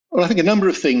Well, I think a number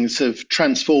of things have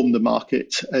transformed the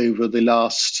market over the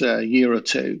last year or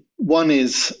two. One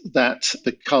is that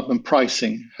the carbon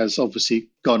pricing has obviously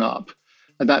gone up,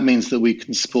 and that means that we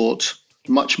can support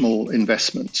much more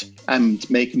investment and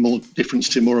make more difference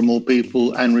to more and more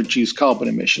people and reduce carbon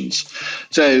emissions.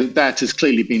 So that has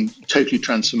clearly been totally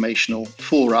transformational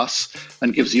for us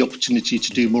and gives the opportunity to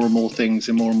do more and more things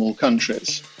in more and more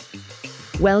countries.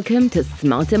 Welcome to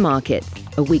Smarter Markets,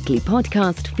 a weekly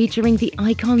podcast featuring the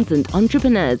icons and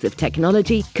entrepreneurs of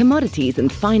technology, commodities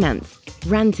and finance,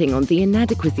 ranting on the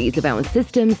inadequacies of our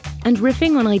systems and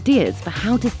riffing on ideas for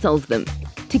how to solve them.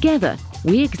 Together,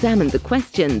 we examine the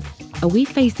questions: are we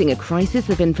facing a crisis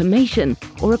of information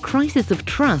or a crisis of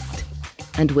trust?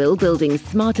 And will building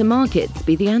smarter markets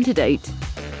be the antidote?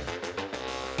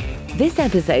 This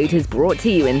episode is brought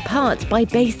to you in part by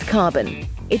Base Carbon.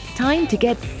 It's time to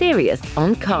get serious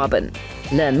on carbon.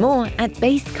 Learn more at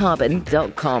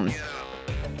basecarbon.com.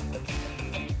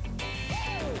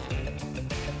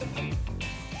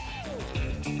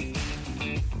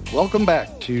 Welcome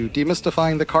back to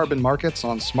Demystifying the Carbon Markets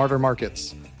on Smarter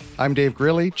Markets. I'm Dave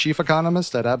Greeley, Chief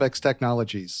Economist at Abex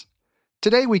Technologies.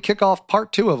 Today we kick off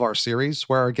part 2 of our series,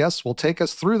 where our guests will take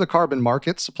us through the carbon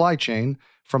market supply chain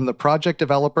from the project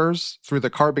developers through the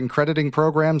carbon crediting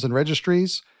programs and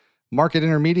registries, market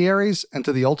intermediaries, and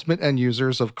to the ultimate end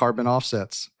users of carbon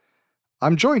offsets.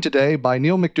 I'm joined today by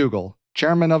Neil McDougall,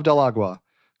 chairman of Del Agua,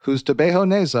 whose Tabajo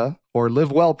Neza, or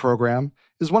Live Well program,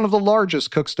 is one of the largest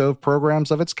cook stove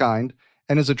programs of its kind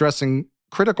and is addressing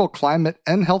critical climate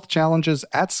and health challenges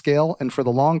at scale and for the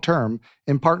long term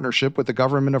in partnership with the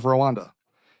government of Rwanda.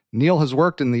 Neil has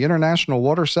worked in the international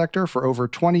water sector for over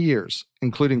 20 years,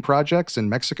 including projects in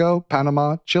Mexico,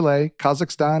 Panama, Chile,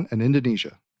 Kazakhstan, and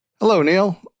Indonesia. Hello,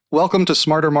 Neil. Welcome to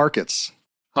Smarter Markets.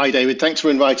 Hi, David. Thanks for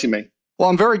inviting me. Well,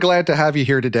 I'm very glad to have you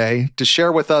here today to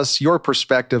share with us your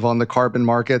perspective on the carbon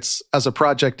markets as a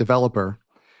project developer.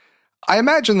 I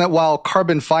imagine that while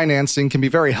carbon financing can be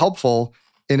very helpful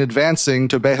in advancing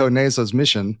Tabajo Neza's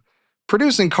mission,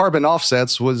 producing carbon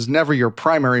offsets was never your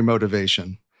primary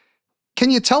motivation.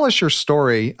 Can you tell us your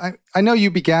story? I know you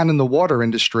began in the water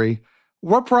industry.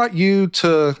 What brought you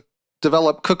to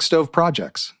develop cook stove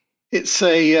projects? It's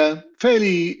a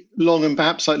fairly long and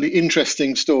perhaps slightly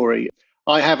interesting story.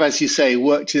 I have, as you say,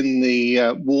 worked in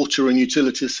the water and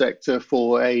utilities sector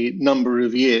for a number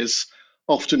of years,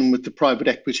 often with the private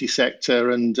equity sector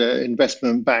and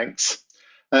investment banks.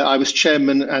 I was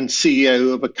chairman and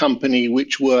CEO of a company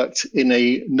which worked in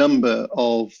a number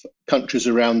of countries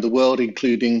around the world,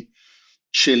 including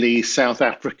Chile, South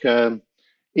Africa,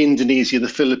 Indonesia, the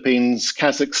Philippines,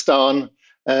 Kazakhstan,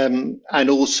 and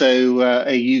also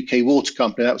a UK water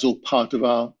company. That was all part of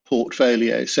our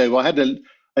portfolio. So I had a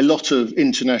lot of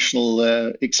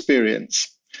international experience.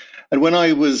 And when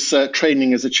I was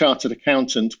training as a chartered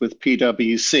accountant with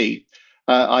PwC,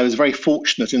 I was very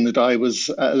fortunate in that I was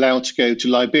allowed to go to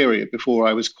Liberia before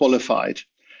I was qualified.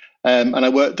 And I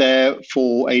worked there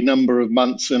for a number of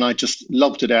months, and I just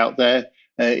loved it out there.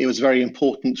 It was very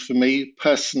important for me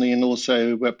personally and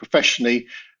also professionally.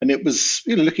 And it was,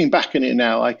 looking back on it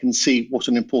now, I can see what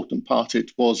an important part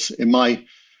it was in my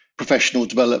professional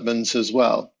development as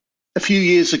well. A few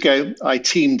years ago, I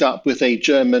teamed up with a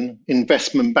German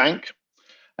investment bank,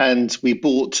 and we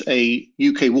bought a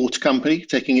UK water company,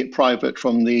 taking it private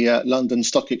from the London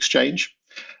Stock Exchange.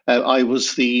 I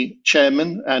was the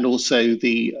chairman and also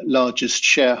the largest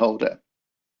shareholder.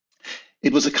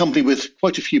 It was a company with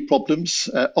quite a few problems,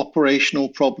 operational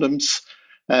problems.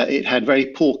 It had very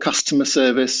poor customer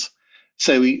service.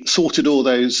 So we sorted all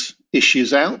those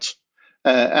issues out.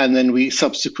 And then we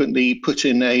subsequently put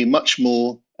in a much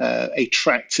more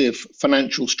attractive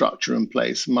financial structure in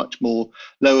place, much more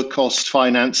lower cost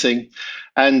financing.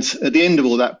 And at the end of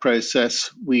all that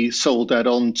process, we sold that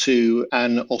on to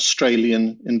an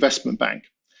Australian investment bank.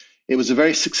 It was a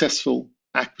very successful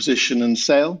acquisition and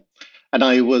sale. And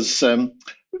I was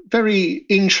very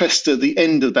interested at the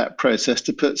end of that process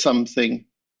to put something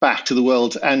back to the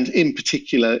world, and in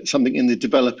particular, something in the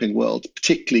developing world,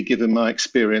 particularly given my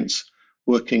experience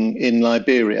working in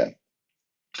Liberia.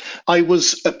 I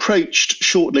was approached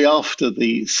shortly after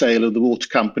the sale of the water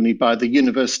company by the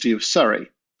University of Surrey,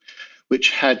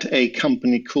 which had a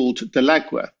company called Del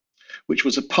Agua, which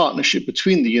was a partnership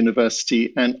between the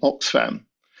university and Oxfam.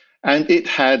 And it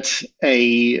had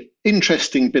an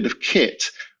interesting bit of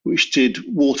kit which did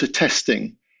water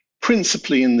testing,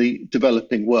 principally in the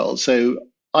developing world. So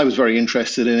I was very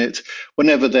interested in it.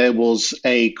 Whenever there was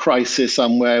a crisis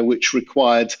somewhere which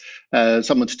required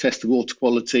someone to test the water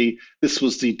quality, this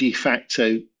was the de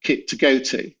facto kit to go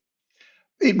to.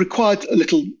 It required a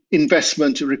little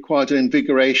investment. It required an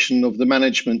invigoration of the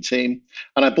management team.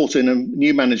 And I brought in a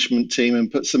new management team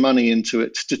and put some money into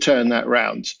it to turn that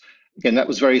round. Again, that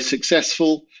was very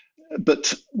successful.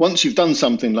 But once you've done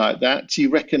something like that, you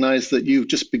recognize that you're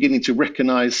just beginning to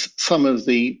recognize some of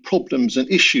the problems and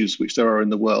issues which there are in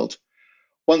the world.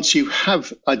 Once you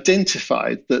have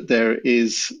identified that there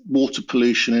is water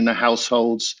pollution in the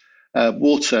households,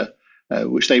 water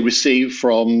which they receive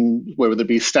from whether it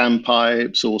be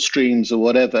standpipes or streams or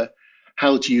whatever,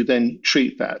 how do you then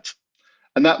treat that?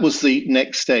 And that was the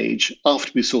next stage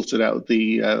after we sorted out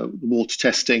the water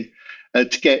testing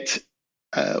to get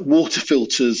water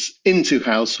filters into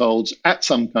households at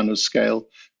some kind of scale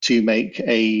to make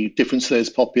a difference to those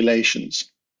populations.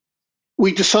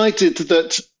 We decided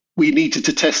that we needed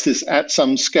to test this at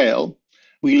some scale.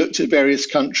 We looked at various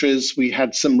countries. We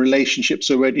had some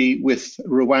relationships already with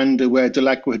Rwanda, where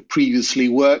Delagro had previously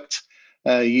worked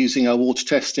using our water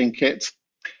testing kit.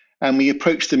 And we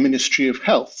approached the Ministry of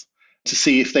Health to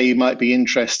see if they might be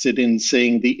interested in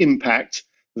seeing the impact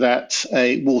that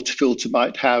a water filter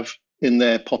might have in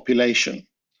their population.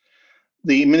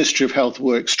 The Ministry of Health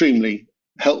were extremely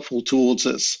helpful towards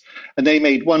us. And they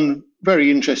made one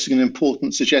very interesting and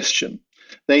important suggestion.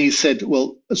 They said,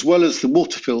 well, as well as the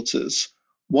water filters,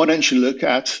 why don't you look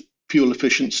at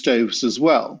fuel-efficient stoves as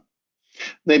well?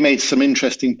 They made some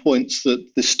interesting points that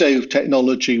the stove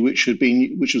technology which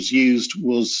was used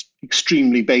was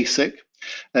extremely basic.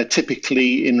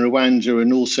 Typically in Rwanda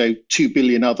and also 2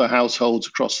 billion other households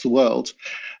across the world,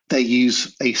 they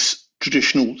use a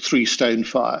traditional 3-stone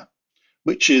fire,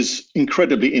 which is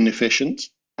incredibly inefficient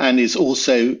and is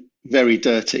also very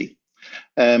dirty.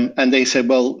 And they said,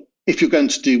 well, if you're going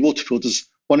to do water filters,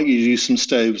 why don't you use some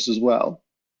stoves as well?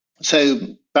 So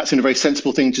that's a very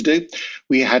sensible thing to do.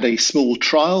 We had a small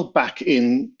trial back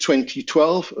in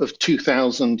 2012 of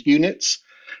 2,000 units,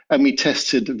 and we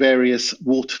tested various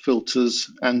water filters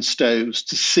and stoves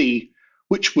to see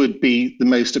which would be the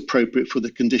most appropriate for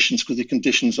the conditions, because the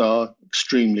conditions are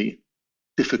extremely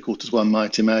difficult, as one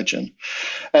might imagine.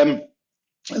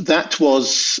 That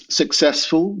was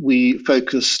successful. We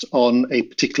focused on a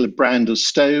particular brand of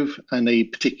stove and a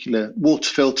particular water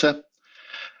filter.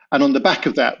 And on the back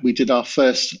of that, we did our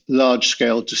first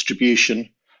large-scale distribution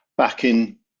back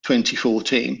in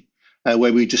 2014,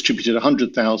 where we distributed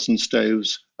 100,000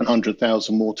 stoves and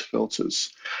 100,000 water filters.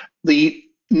 The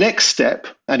next step,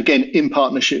 and again in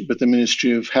partnership with the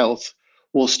Ministry of Health,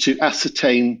 was to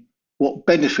ascertain what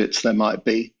benefits there might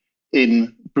be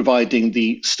in providing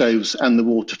the stoves and the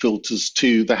water filters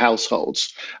to the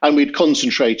households. And we'd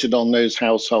concentrated on those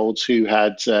households who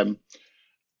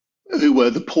were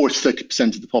the poorest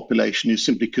 30% of the population, who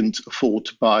simply couldn't afford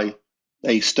to buy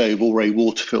a stove or a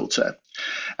water filter.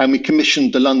 And we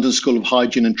commissioned the London School of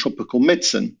Hygiene and Tropical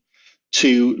Medicine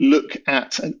to look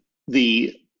at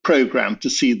the programme to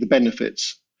see the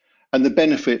benefits. And the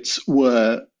benefits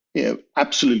were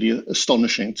absolutely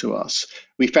astonishing to us.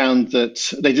 We found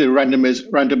that they did a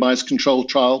randomized control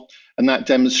trial, and that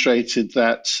demonstrated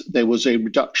that there was a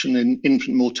reduction in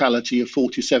infant mortality of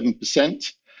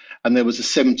 47%, and there was a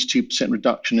 72%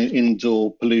 reduction in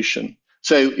indoor pollution.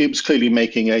 So it was clearly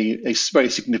making a very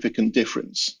significant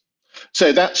difference.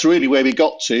 So that's really where we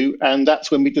got to, and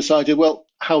that's when we decided, well,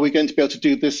 how are we going to be able to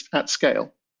do this at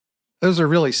scale? Those are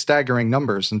really staggering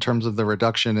numbers in terms of the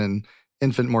reduction in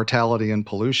infant mortality and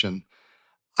pollution.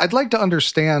 I'd like to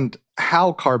understand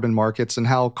how carbon markets and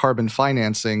how carbon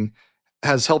financing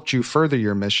has helped you further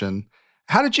your mission.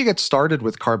 How did you get started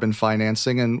with carbon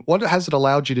financing, and what has it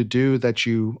allowed you to do that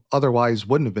you otherwise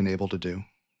wouldn't have been able to do?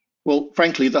 Well,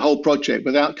 frankly, the whole project,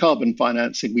 without carbon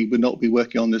financing, we would not be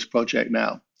working on this project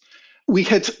now. We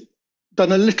had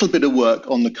done a little bit of work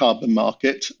on the carbon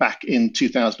market back in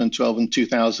 2012 and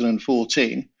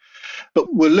 2014,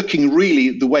 but we're looking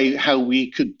really the way how we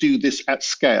could do this at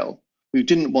scale. We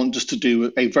didn't want just to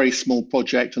do a very small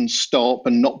project and stop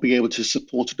and not be able to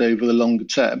support it over the longer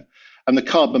term. And the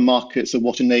carbon markets are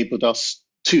what enabled us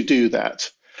to do that.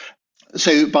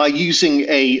 So by using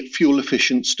a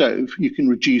fuel-efficient stove, you can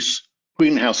reduce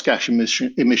greenhouse gas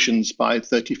emissions by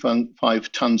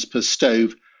 35 tons per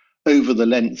stove over the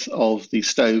length of the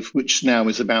stove, which now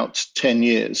is about 10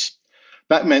 years.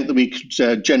 That meant that we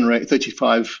could generate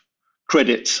 35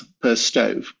 credits per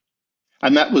stove.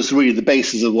 And that was really the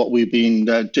basis of what we've been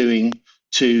doing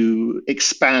to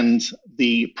expand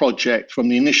the project from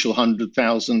the initial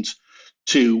 100,000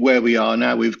 to where we are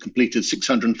now. We've completed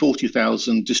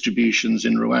 640,000 distributions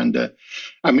in Rwanda.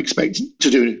 I'm expecting to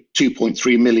do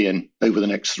 2.3 million over the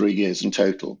next 3 years in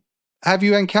total. Have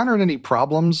you encountered any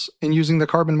problems in using the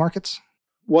carbon markets?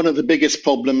 One of the biggest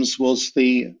problems was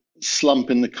the slump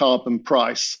in the carbon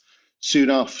price soon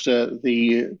after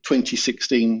the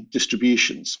 2016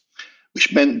 distributions,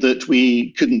 which meant that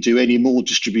we couldn't do any more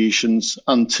distributions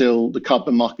until the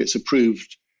carbon markets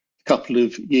approved a couple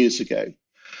of years ago.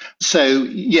 So,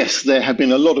 yes, there have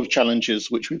been a lot of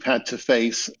challenges which we've had to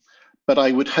face, but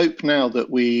I would hope now that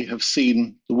we have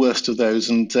seen the worst of those.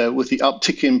 And with the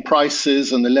uptick in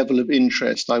prices and the level of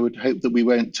interest, I would hope that we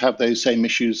won't have those same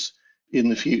issues in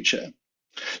the future.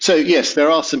 So, yes, there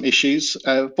are some issues.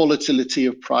 Volatility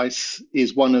of price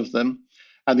is one of them.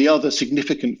 And the other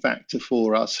significant factor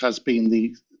for us has been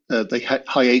the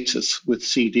hiatus with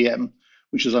CDM,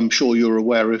 which, as I'm sure you're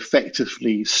aware,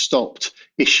 effectively stopped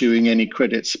issuing any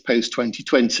credits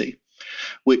post-2020,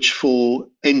 which for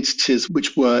entities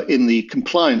which were in the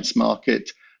compliance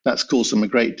market, that's caused them a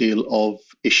great deal of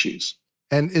issues.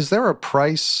 And is there a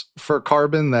price for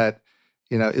carbon that,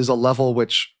 is a level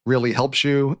which really helps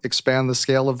you expand the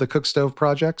scale of the Cookstove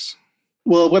projects?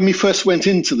 Well, when we first went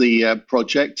into the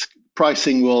project,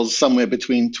 pricing was somewhere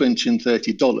between $20 and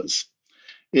 $30.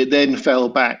 It then fell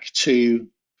back to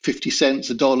 50 cents,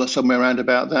 a dollar, somewhere around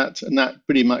about that, and that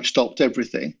pretty much stopped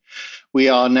everything. We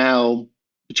are now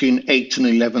between $8 and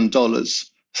 $11,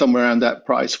 somewhere around that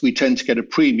price. We tend to get a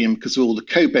premium because of all the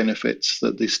co-benefits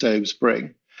that the stoves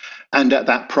bring. And at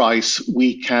that price,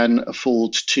 we can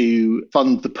afford to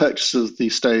fund the purchase of the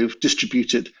stove,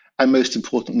 distribute it, and most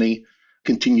importantly,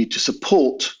 continue to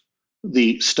support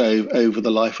the stove over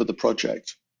the life of the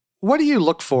project. What do you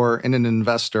look for in an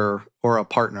investor or a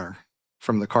partner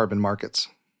from the carbon markets?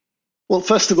 Well,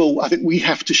 first of all, I think we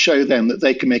have to show them that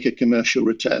they can make a commercial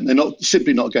return. They're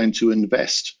simply not going to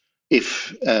invest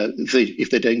if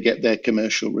they don't get their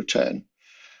commercial return.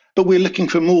 But we're looking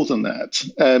for more than that.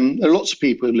 There are lots of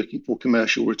people who are looking for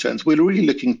commercial returns. We're really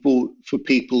looking for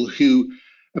people who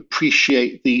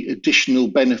appreciate the additional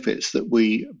benefits that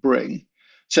we bring.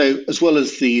 So as well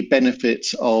as the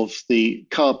benefits of the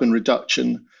carbon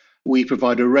reduction, we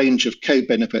provide a range of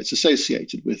co-benefits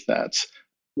associated with that.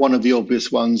 One of the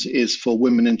obvious ones is for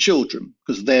women and children,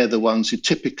 because they're the ones who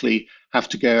typically have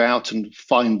to go out and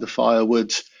find the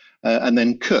firewood and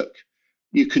then cook.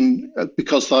 You can,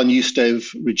 because our new stove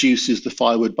reduces the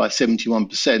firewood by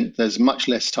 71%, there's much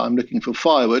less time looking for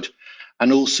firewood,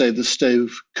 and also the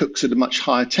stove cooks at a much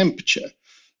higher temperature.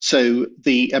 So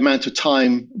the amount of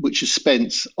time which is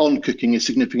spent on cooking is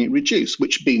significantly reduced,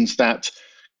 which means that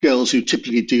girls who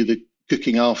typically do the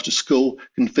cooking after school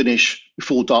can finish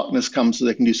before darkness comes so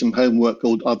they can do some homework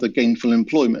or other gainful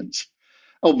employment.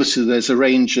 Obviously, there's a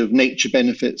range of nature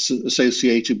benefits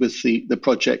associated with the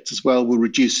project as well. We're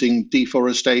reducing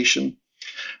deforestation,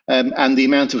 and the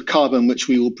amount of carbon which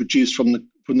we will produce from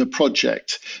the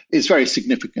project is very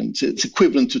significant. It's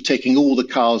equivalent to taking all the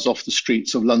cars off the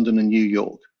streets of London and New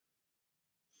York.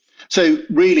 So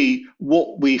really,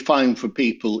 what we find for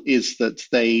people is that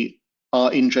they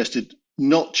are interested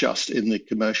not just in the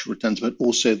commercial returns, but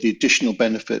also the additional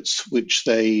benefits which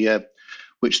they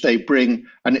bring.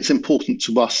 And it's important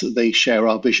to us that they share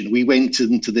our vision. We went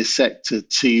into this sector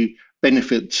to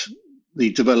benefit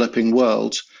the developing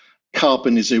world.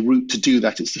 Carbon is a route to do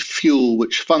that. It's the fuel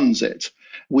which funds it.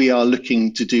 We are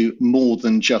looking to do more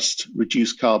than just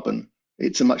reduce carbon.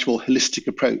 It's a much more holistic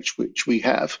approach which we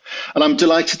have. And I'm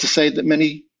delighted to say that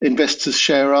many investors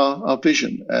share our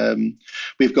vision.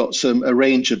 We've got a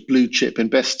range of blue chip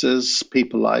investors,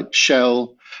 people like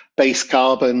Shell, Base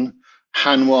Carbon,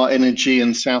 Hanwha Energy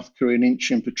and South Korean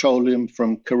Incheon Petroleum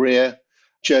from Korea,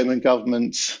 German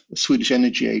government, Swedish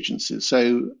energy agencies.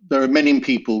 So there are many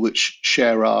people which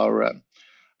share our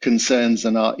concerns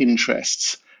and our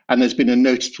interests. And there's been a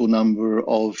notable number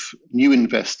of new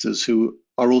investors who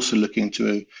are also looking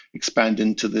to expand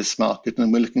into this market,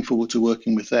 and we're looking forward to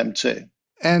working with them too.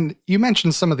 And you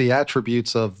mentioned some of the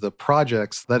attributes of the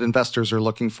projects that investors are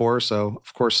looking for. So,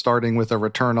 of course, starting with a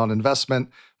return on investment,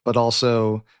 but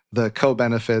also the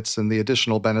co-benefits and the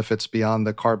additional benefits beyond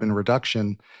the carbon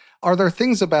reduction. Are there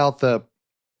things about the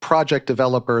project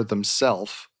developer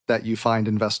themselves that you find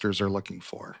investors are looking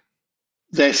for?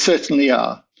 There certainly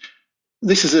are.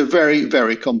 This is a very,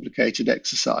 very complicated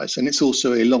exercise, and it's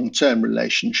also a long-term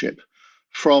relationship.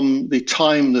 From the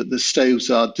time that the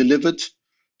stoves are delivered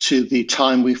to the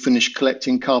time we finish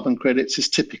collecting carbon credits is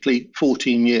typically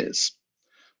 14 years.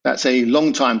 That's a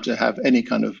long time to have any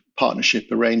kind of partnership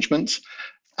arrangement.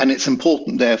 And it's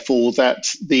important, therefore,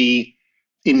 that the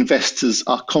investors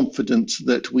are confident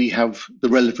that we have the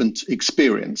relevant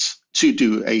experience to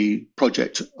do a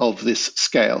project of this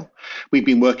scale. We've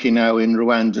been working now in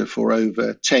Rwanda for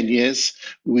over 10 years.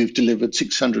 We've delivered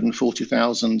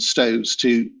 640,000 stoves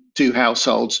to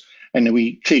households, And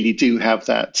we clearly do have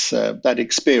that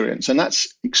experience, and that's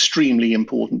extremely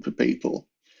important for people.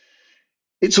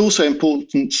 It's also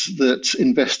important that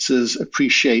investors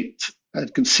appreciate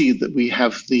and can see that we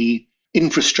have the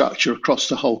infrastructure across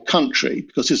the whole country,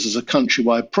 because this is a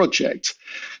countrywide project,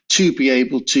 to be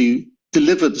able to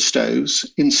deliver the stoves,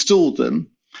 install them,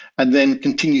 and then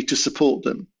continue to support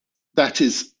them. That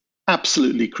is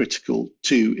absolutely critical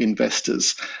to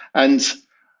investors. And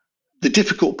the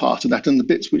difficult part of that, and the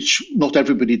bits which not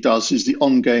everybody does, is the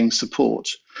ongoing support.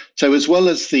 So as well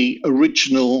as the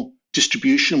original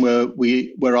distribution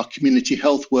where our community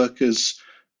health workers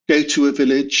go to a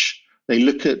village, they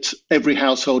look at every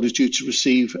household is due to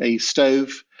receive a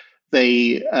stove,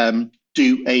 they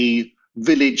do a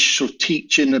village sort of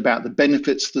teaching about the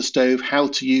benefits of the stove, how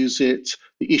to use it,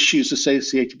 the issues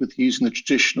associated with using the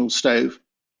traditional stove.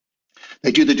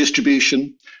 They do the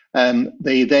distribution,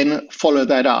 they then follow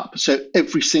that up. So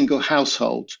every single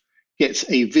household gets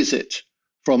a visit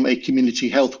from a community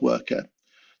health worker.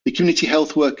 The community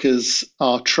health workers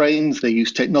are trained, they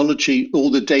use technology, all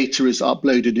the data is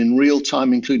uploaded in real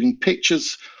time, including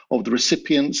pictures of the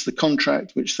recipients, the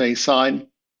contract which they sign.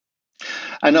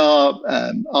 And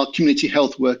our community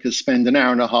health workers spend an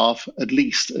hour and a half at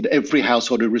least at every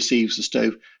household who receives the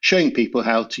stove, showing people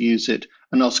how to use it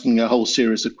and asking a whole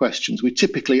series of questions. We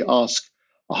typically ask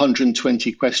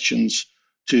 120 questions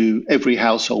to every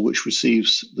household which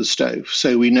receives the stove.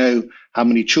 So we know how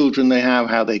many children they have,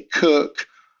 how they cook,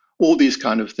 all these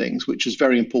kind of things, which is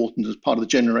very important as part of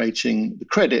generating the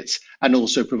credits and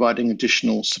also providing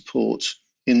additional support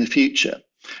in the future.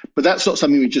 But that's not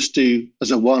something we just do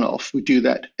as a one-off. We do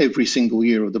that every single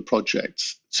year of the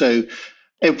projects. So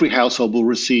every household will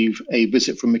receive a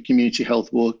visit from a community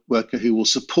health worker who will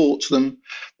support them.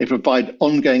 They provide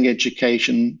ongoing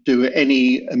education, do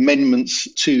any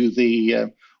amendments to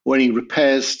the or any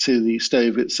repairs to the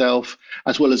stove itself,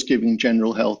 as well as giving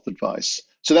general health advice.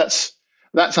 So that's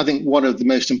I think one of the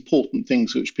most important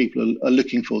things which people are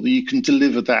looking for, that you can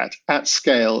deliver that at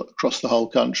scale across the whole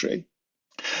country.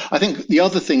 I think the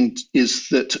other thing is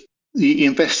that the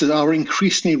investors are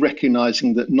increasingly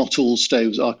recognizing that not all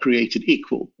stoves are created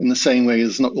equal, in the same way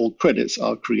as not all credits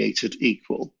are created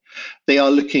equal. They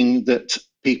are looking that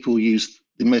people use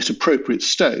the most appropriate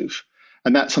stove,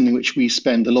 and that's something which we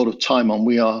spend a lot of time on.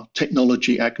 We are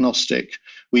technology agnostic.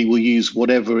 We will use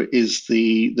whatever is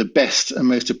the best and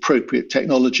most appropriate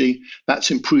technology.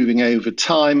 That's improving over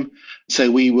time.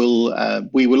 So we will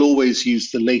always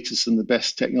use the latest and the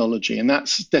best technology, and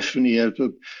that's definitely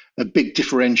a big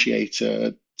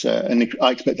differentiator. And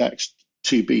I expect that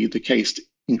to be the case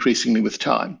increasingly with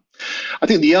time. I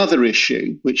think the other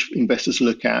issue which investors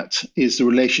look at is the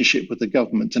relationship with the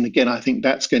government, and again, I think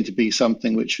that's going to be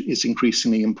something which is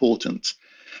increasingly important.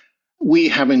 We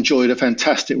have enjoyed a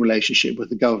fantastic relationship with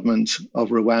the government of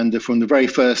Rwanda from the very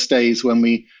first days when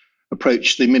we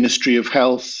approached the Ministry of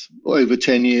Health over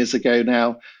 10 years ago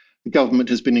now. The government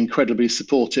has been incredibly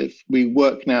supportive. We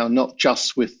work now not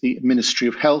just with the Ministry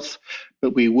of Health,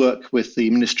 but we work with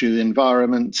the Ministry of the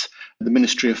Environment, the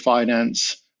Ministry of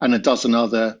Finance, and a dozen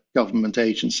other government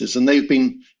agencies. And they've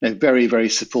been very, very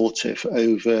supportive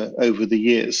over the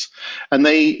years. And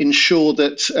they ensure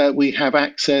that we have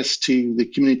access to the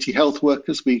community health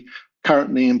workers. We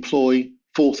currently employ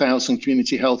 4,000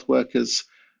 community health workers.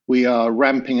 We are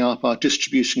ramping up our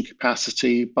distribution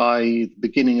capacity. By the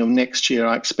beginning of next year,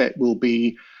 I expect we'll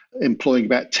be employing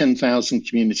about 10,000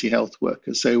 community health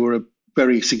workers. So we're a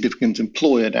very significant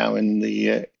employer now in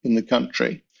the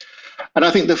country. And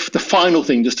I think the final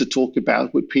thing just to talk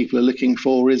about, what people are looking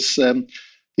for, is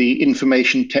the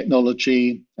information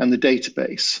technology and the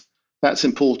database. That's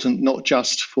important not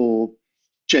just for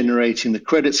generating the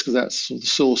credits, because that's the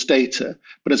source data,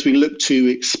 but as we look to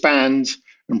expand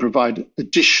and provide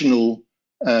additional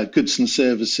goods and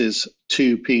services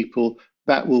to people,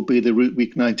 that will be the route we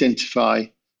can identify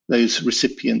those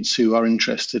recipients who are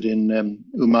interested in,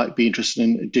 who might be interested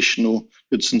in additional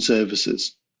goods and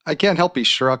services. I can't help be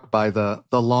struck by the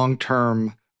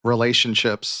long-term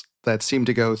relationships that seem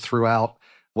to go throughout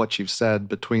what you've said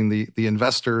between the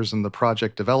investors and the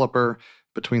project developer,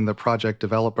 between the project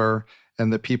developer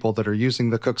and the people that are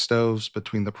using the cook stoves,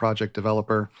 between the project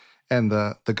developer and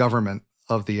the government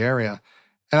of the area.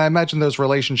 And I imagine those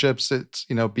relationships, it's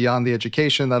beyond the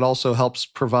education, that also helps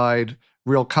provide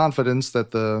real confidence that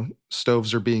the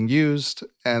stoves are being used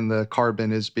and the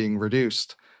carbon is being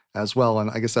reduced as well. And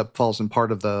I guess that falls in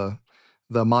part of the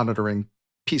monitoring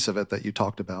piece of it that you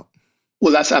talked about.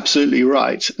 Well, that's absolutely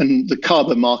right. And the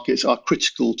carbon markets are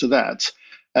critical to that.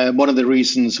 One of the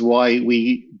reasons why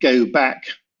we go back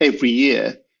every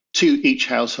year to each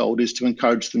household is to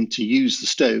encourage them to use the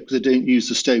stove, because they don't use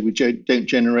the stove, we don't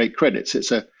generate credits.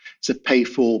 It's a pay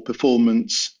for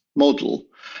performance model,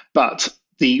 but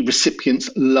the recipients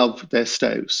love their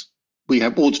stoves. We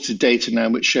have audited data now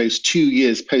which shows 2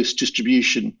 years post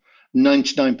distribution,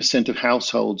 99% of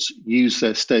households use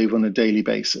their stove on a daily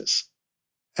basis.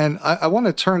 And I want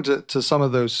to turn to some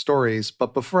of those stories,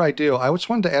 but before I do, I just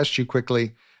wanted to ask you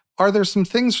quickly, are there some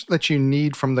things that you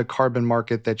need from the carbon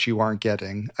market that you aren't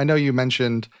getting? I know you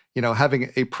mentioned,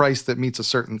 having a price that meets a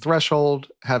certain threshold,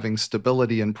 having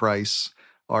stability in price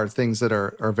are things that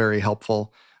are very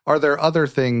helpful. Are there other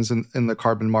things in the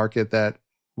carbon market that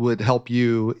would help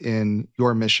you in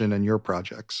your mission and your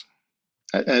projects?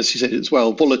 As you said as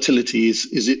well, volatility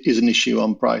is an issue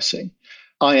on pricing.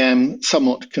 I am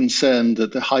somewhat concerned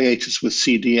that the hiatus with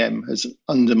CDM has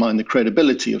undermined the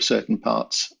credibility of certain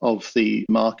parts of the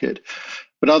market.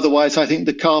 But otherwise, I think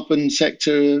the carbon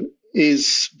sector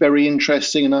is very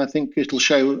interesting, and I think it'll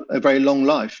show a very long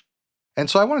life. And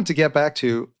so I wanted to get back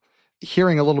to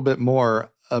hearing a little bit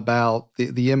more about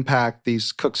the impact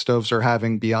these cook stoves are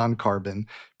having beyond carbon,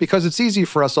 because it's easy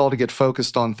for us all to get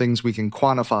focused on things we can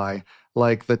quantify,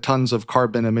 like the tons of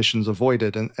carbon emissions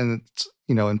avoided, and it's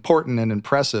important and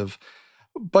impressive.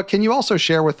 But can you also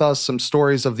share with us some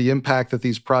stories of the impact that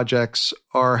these projects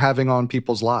are having on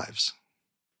people's lives?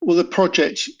 Well, the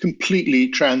project completely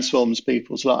transforms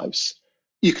people's lives.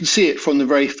 You can see it from the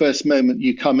very first moment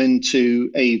you come into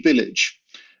a village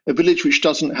which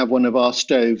doesn't have one of our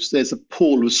stoves. There's a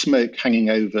pall of smoke hanging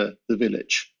over the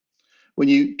village. When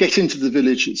you get into the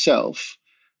village itself,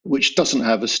 which doesn't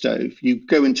have a stove, you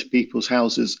go into people's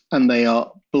houses and they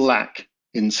are black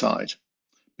inside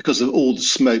because of all the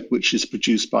smoke which is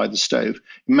produced by the stove.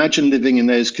 Imagine living in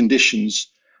those conditions,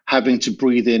 having to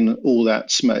breathe in all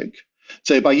that smoke.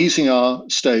 So by using our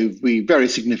stove, we very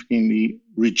significantly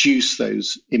reduce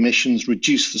those emissions,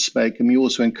 reduce the smoke, and we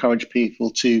also encourage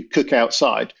people to cook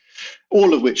outside,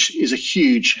 all of which is a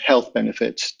huge health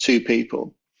benefit to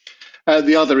people.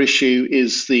 The other issue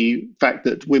is the fact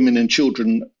that women and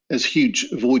children has huge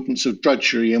avoidance of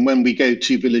drudgery. And when we go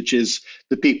to villages,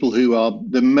 the people who are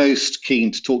the most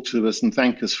keen to talk to us and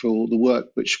thank us for all the work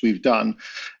which we've done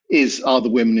are the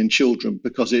women and children,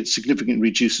 because it significantly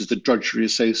reduces the drudgery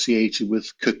associated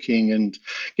with cooking and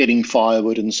getting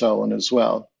firewood and so on as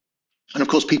well. And of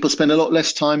course, people spend a lot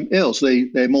less time ill, so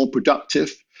they're more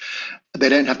productive. They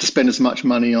don't have to spend as much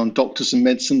money on doctors and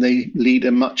medicine. They lead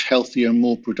a much healthier and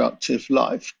more productive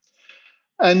life.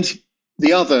 And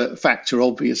the other factor,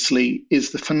 obviously,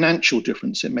 is the financial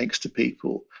difference it makes to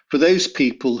people. For those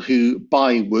people who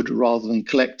buy wood rather than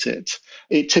collect it,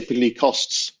 it typically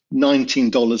costs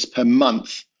 $19 per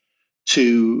month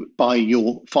to buy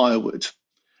your firewood.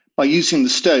 By using the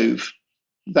stove,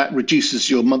 that reduces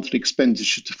your monthly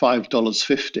expenditure to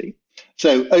 $5.50.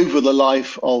 So over the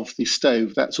life of the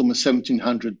stove, that's almost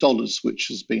 $1,700 which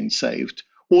has been saved,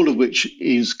 all of which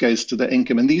goes to their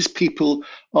income. And these people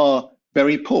are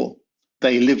very poor.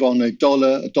 They live on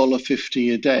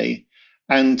 $1.50 a day.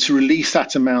 And to release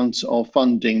that amount of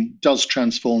funding does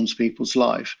transform people's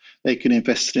life. They can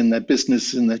invest in their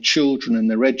business, in their children, in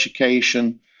their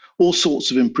education, all sorts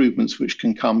of improvements which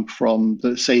can come from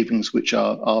the savings which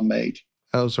are made.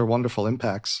 Those are wonderful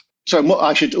impacts. So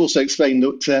I should also explain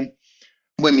that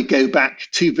when we go back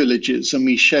to villages and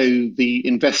we show the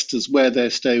investors where their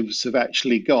stoves have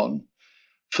actually gone,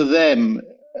 for them,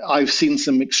 I've seen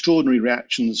some extraordinary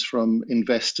reactions from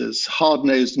investors,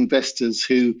 hard-nosed investors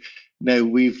who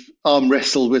we've arm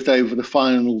wrestled with over the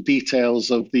final details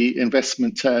of the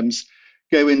investment terms,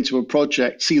 go into a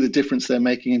project, see the difference they're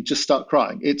making and just start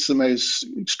crying. It's the most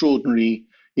extraordinary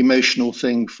emotional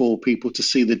thing for people to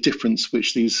see the difference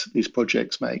which these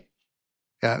projects make.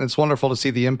 Yeah, and it's wonderful to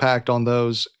see the impact on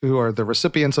those who are the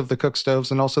recipients of the cook stoves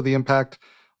and also the impact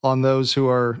on those who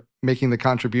are making the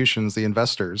contributions, the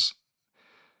investors.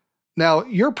 Now,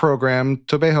 your program,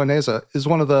 Tobeho Neza, is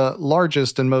one of the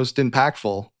largest and most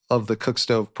impactful of the cook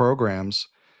stove programs.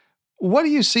 What do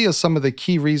you see as some of the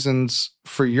key reasons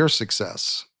for your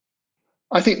success?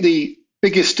 I think the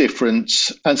biggest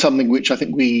difference, and something which I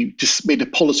think we just made a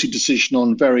policy decision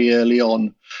on very early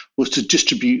on, was to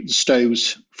distribute the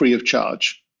stoves free of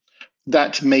charge.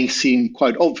 That may seem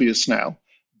quite obvious now,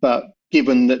 but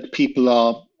given that people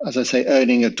are, as I say,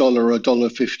 earning $1 or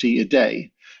 $1.50 a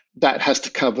day, that has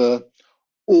to cover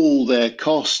all their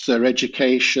costs, their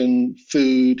education,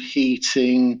 food,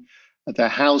 heating, their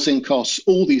housing costs,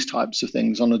 all these types of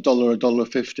things on $1 or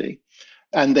 $1.50.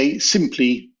 And they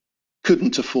simply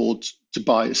couldn't afford to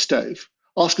buy a stove.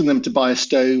 Asking them to buy a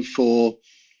stove for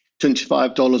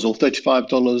 $25 or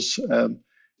 $35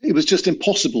 it was just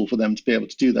impossible for them to be able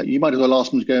to do that. You might as well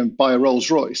ask them to go and buy a Rolls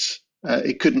Royce.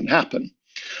 It couldn't happen.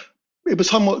 It was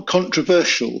somewhat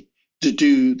controversial to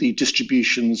do the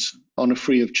distributions on a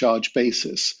free of charge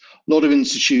basis. A lot of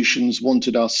institutions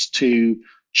wanted us to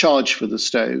charge for the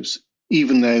stoves,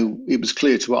 even though it was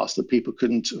clear to us that people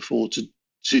couldn't afford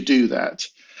to do that.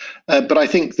 But I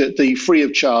think that the free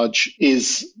of charge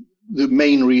is the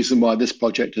main reason why this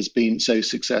project has been so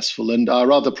successful. And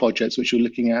our other projects, which we're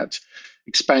looking at,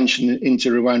 expansion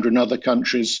into Rwanda and other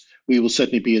countries, we will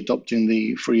certainly be adopting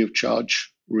the free of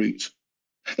charge route.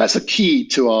 That's a key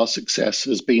to our success,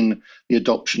 has been the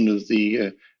adoption of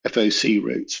the FOC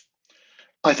route.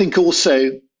 I think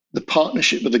also the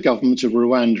partnership with the government of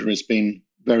Rwanda has been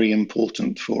very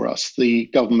important for us. The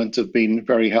government have been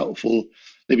very helpful.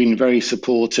 They've been very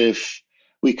supportive.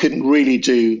 We couldn't really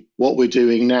do what we're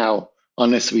doing now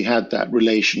unless we had that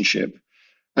relationship.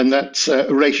 And that's a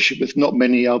relationship with not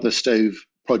many other stove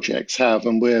projects have.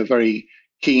 And we're very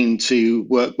keen to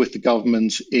work with the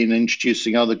government in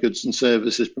introducing other goods and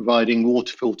services, providing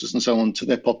water filters and so on to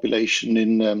their population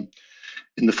in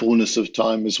the fullness of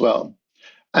time as well.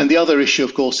 And the other issue,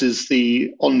 of course, is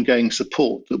the ongoing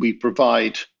support that we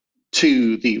provide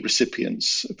to the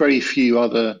recipients. Very few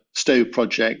other stove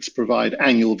projects provide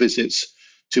annual visits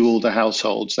to all the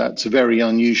households. That's very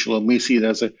unusual, and we see it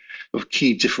as a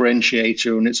key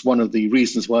differentiator, and it's one of the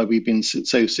reasons why we've been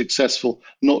so successful,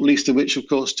 not least of which, of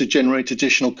course, to generate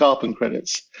additional carbon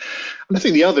credits. And I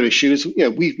think the other issue is,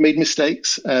 we've made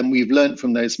mistakes, and we've learned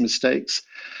from those mistakes,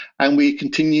 and we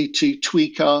continue to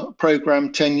tweak our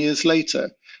program 10 years later.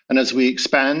 And as we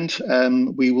expand,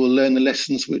 we will learn the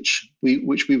lessons which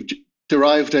we've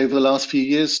derived over the last few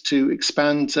years to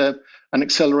expand and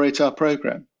accelerate our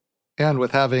program. And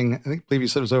with having, I believe you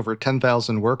said it was over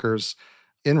 10,000 workers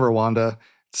in Rwanda,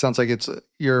 it sounds like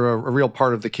you're a real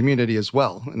part of the community as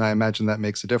well. And I imagine that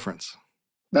makes a difference.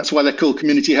 That's why they're called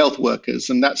community health workers.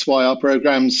 And that's why our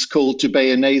program's called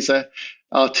Tubeyaneza.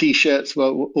 Our T-shirts,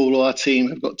 well, all our team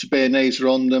have got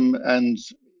Tubeyaneza on them. And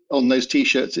on those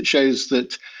T-shirts, it shows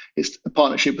that it's a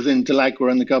partnership within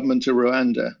Delagwa and the government of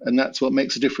Rwanda. And that's what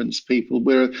makes a difference to people.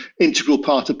 We're an integral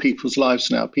part of people's lives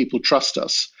now. People trust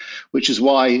us, which is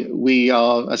why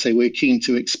we're keen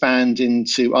to expand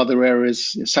into other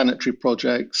areas, sanitary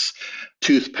projects,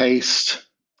 toothpaste,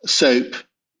 soap,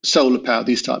 solar power,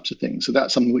 these types of things. So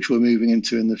that's something which we're moving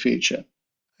into in the future.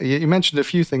 You mentioned a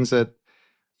few things that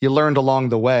you learned along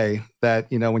the way that,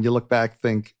 when you look back,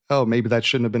 think, oh, maybe that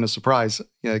shouldn't have been a surprise.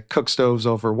 Cook stoves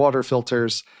over water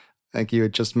filters. I think you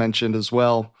had just mentioned as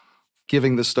well,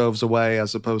 giving the stoves away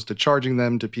as opposed to charging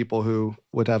them to people who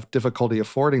would have difficulty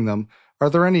affording them. Are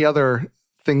there any other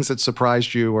things that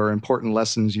surprised you or important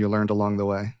lessons you learned along the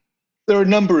way? There are a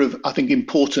number of, I think,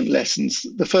 important lessons.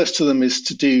 The first of them is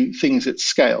to do things at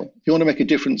scale. If you want to make a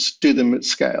difference, do them at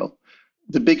scale.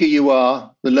 The bigger you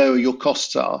are, the lower your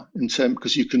costs are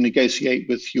because you can negotiate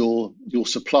with your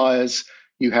suppliers.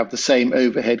 You have the same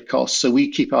overhead costs. So we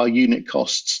keep our unit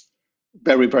costs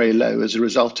very, very low as a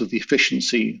result of the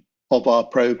efficiency of our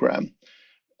program.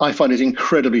 I find it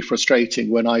incredibly frustrating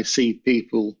when I see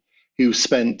people who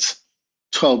spent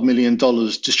 $12 million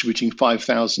distributing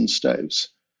 5,000 stoves.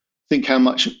 Think how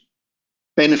much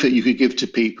benefit you could give to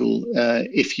people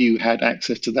if you had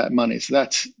access to that money. So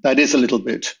that is a little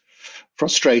bit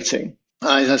frustrating.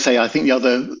 As I say, I think the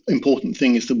other important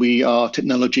thing is that we are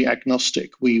technology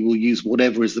agnostic. We will use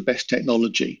whatever is the best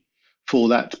technology for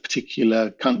that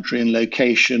particular country and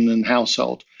location and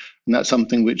household. And that's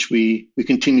something which we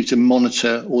continue to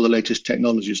monitor all the latest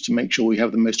technologies to make sure we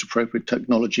have the most appropriate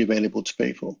technology available to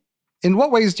people. In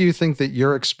what ways do you think that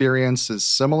your experience is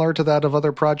similar to that of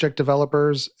other project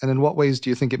developers? And in what ways do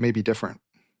you think it may be different?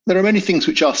 There are many things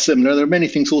which are similar. There are many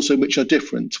things also which are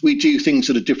different. We do things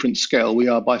at a different scale. We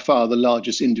are by far the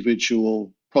largest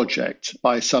individual project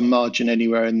by some margin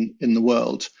anywhere in the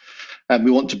world. And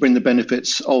we want to bring the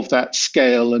benefits of that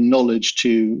scale and knowledge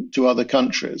to other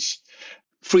countries.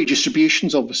 Free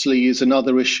distributions, obviously, is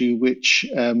another issue which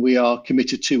we are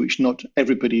committed to, which not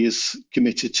everybody is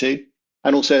committed to.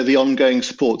 And also the ongoing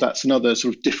support, that's another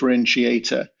sort of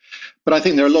differentiator. But I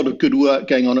think there are a lot of good work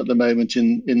going on at the moment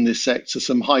in this sector,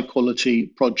 some high quality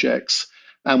projects.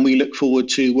 And we look forward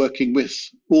to working with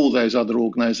all those other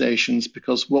organizations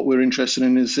because what we're interested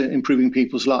in is improving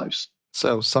people's lives.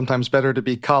 So sometimes better to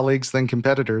be colleagues than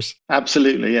competitors.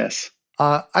 Absolutely, yes.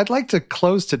 I'd like to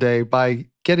close today by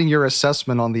getting your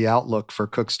assessment on the outlook for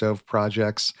cook stove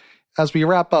projects. As we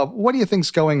wrap up, what do you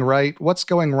think's going right? What's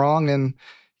going wrong? And,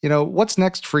 what's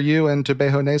next for you and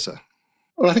Tubeyaneza?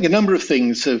 Well, I think a number of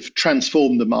things have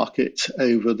transformed the market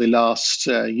over the last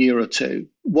year or two.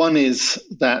 One is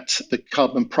that the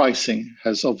carbon pricing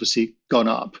has obviously gone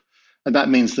up, and that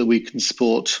means that we can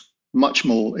support much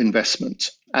more investment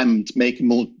and make a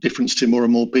more difference to more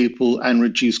and more people and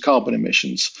reduce carbon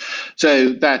emissions. So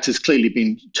that has clearly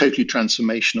been totally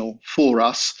transformational for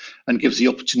us and gives the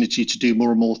opportunity to do more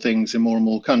and more things in more and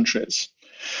more countries.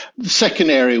 The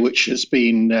second area which has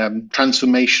been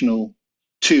transformational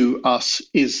to us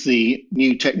is the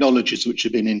new technologies which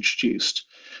have been introduced.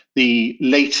 The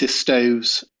latest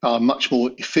stoves are much more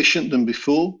efficient than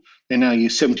before. They now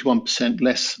use 71%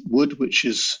 less wood, which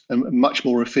is much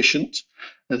more efficient.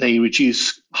 They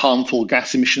reduce harmful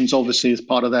gas emissions, obviously, as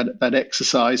part of that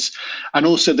exercise. And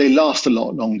also they last a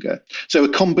lot longer. So a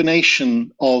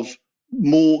combination of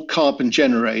more carbon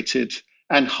generated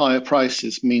and higher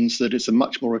prices means that it's a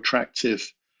much more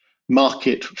attractive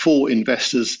market for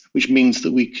investors, which means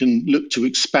that we can look to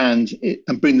expand it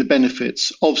and bring the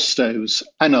benefits of stoves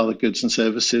and other goods and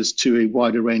services to a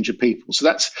wider range of people. So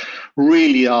that's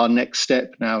really our next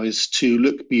step now, is to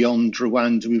look beyond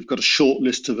Rwanda. We've got a short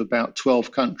list of about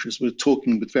 12 countries. We're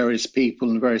talking with various people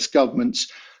and various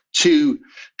governments to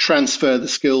transfer the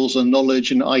skills and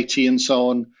knowledge and IT and so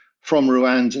on from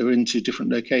Rwanda into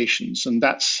different locations. And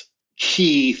that's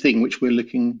key thing which we're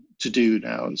looking to do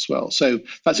now as well. So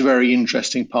that's a very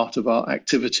interesting part of our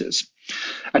activities.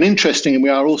 And interestingly, we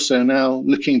are also now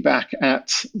looking back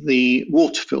at the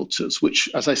water filters, which,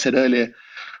 as I said earlier,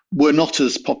 were not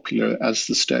as popular as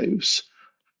the stoves.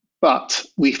 But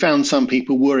we found some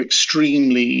people were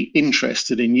extremely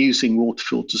interested in using water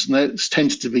filters, and those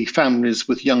tended to be families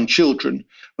with young children,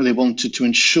 where they wanted to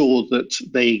ensure that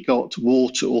they got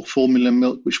water or formula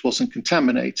milk which wasn't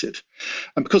contaminated.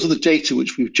 And because of the data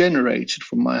which we've generated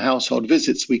from my household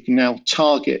visits, we can now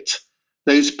target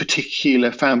those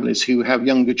particular families who have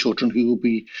younger children who will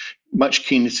be much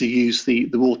keener to use the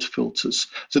water filters.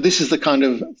 So this is the kind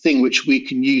of thing which we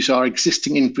can use our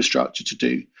existing infrastructure to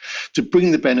do, to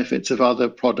bring the benefits of other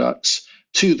products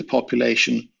to the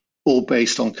population, all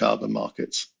based on carbon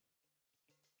markets.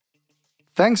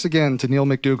 Thanks again to Neil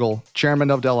McDougall,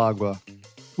 Chairman of Del Agua.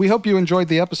 We hope you enjoyed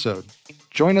the episode.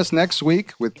 Join us next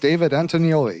week with David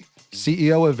Antonioli,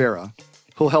 CEO of Verra,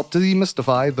 who'll help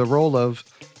demystify the role of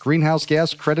greenhouse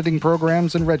gas crediting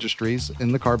programs and registries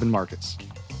in the carbon markets.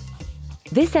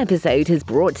 This episode is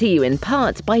brought to you in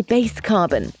part by Base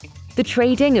Carbon. The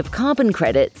trading of carbon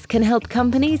credits can help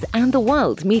companies and the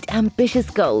world meet ambitious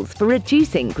goals for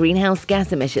reducing greenhouse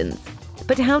gas emissions.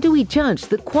 But how do we judge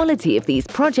the quality of these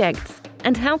projects?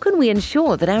 And how can we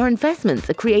ensure that our investments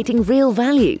are creating real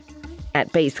value?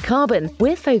 At Base Carbon,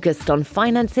 we're focused on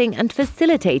financing and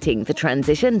facilitating the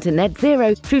transition to net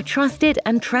zero through trusted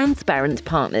and transparent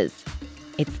partners.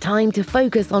 It's time to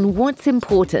focus on what's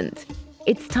important.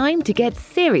 It's time to get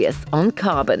serious on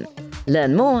carbon.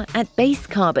 Learn more at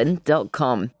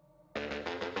basecarbon.com.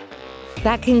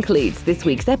 That concludes this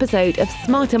week's episode of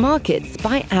Smarter Markets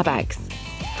by Abax.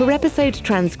 For episode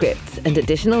transcripts and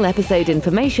additional episode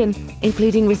information,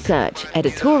 including research,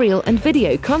 editorial, and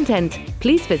video content,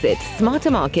 please visit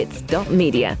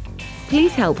smartermarkets.media.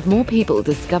 Please help more people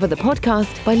discover the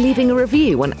podcast by leaving a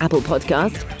review on Apple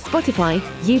Podcast, Spotify,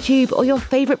 YouTube, or your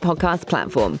favorite podcast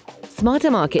platform.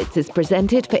 Smarter Markets is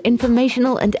presented for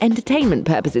informational and entertainment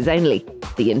purposes only.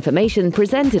 The information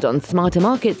presented on Smarter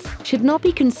Markets should not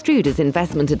be construed as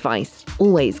investment advice.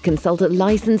 Always consult a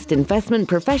licensed investment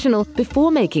professional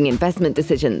before making investment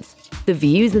decisions. The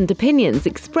views and opinions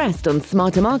expressed on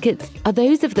Smarter Markets are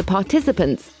those of the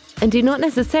participants and do not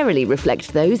necessarily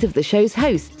reflect those of the show's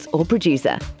hosts or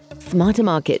producer. Smarter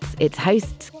Markets, its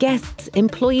hosts, guests,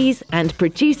 employees, and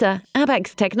producer,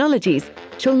 Abax Technologies,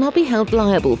 shall not be held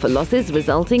liable for losses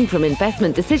resulting from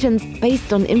investment decisions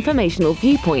based on informational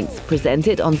viewpoints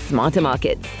presented on Smarter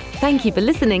Markets. Thank you for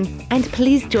listening, and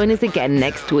please join us again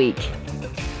next week.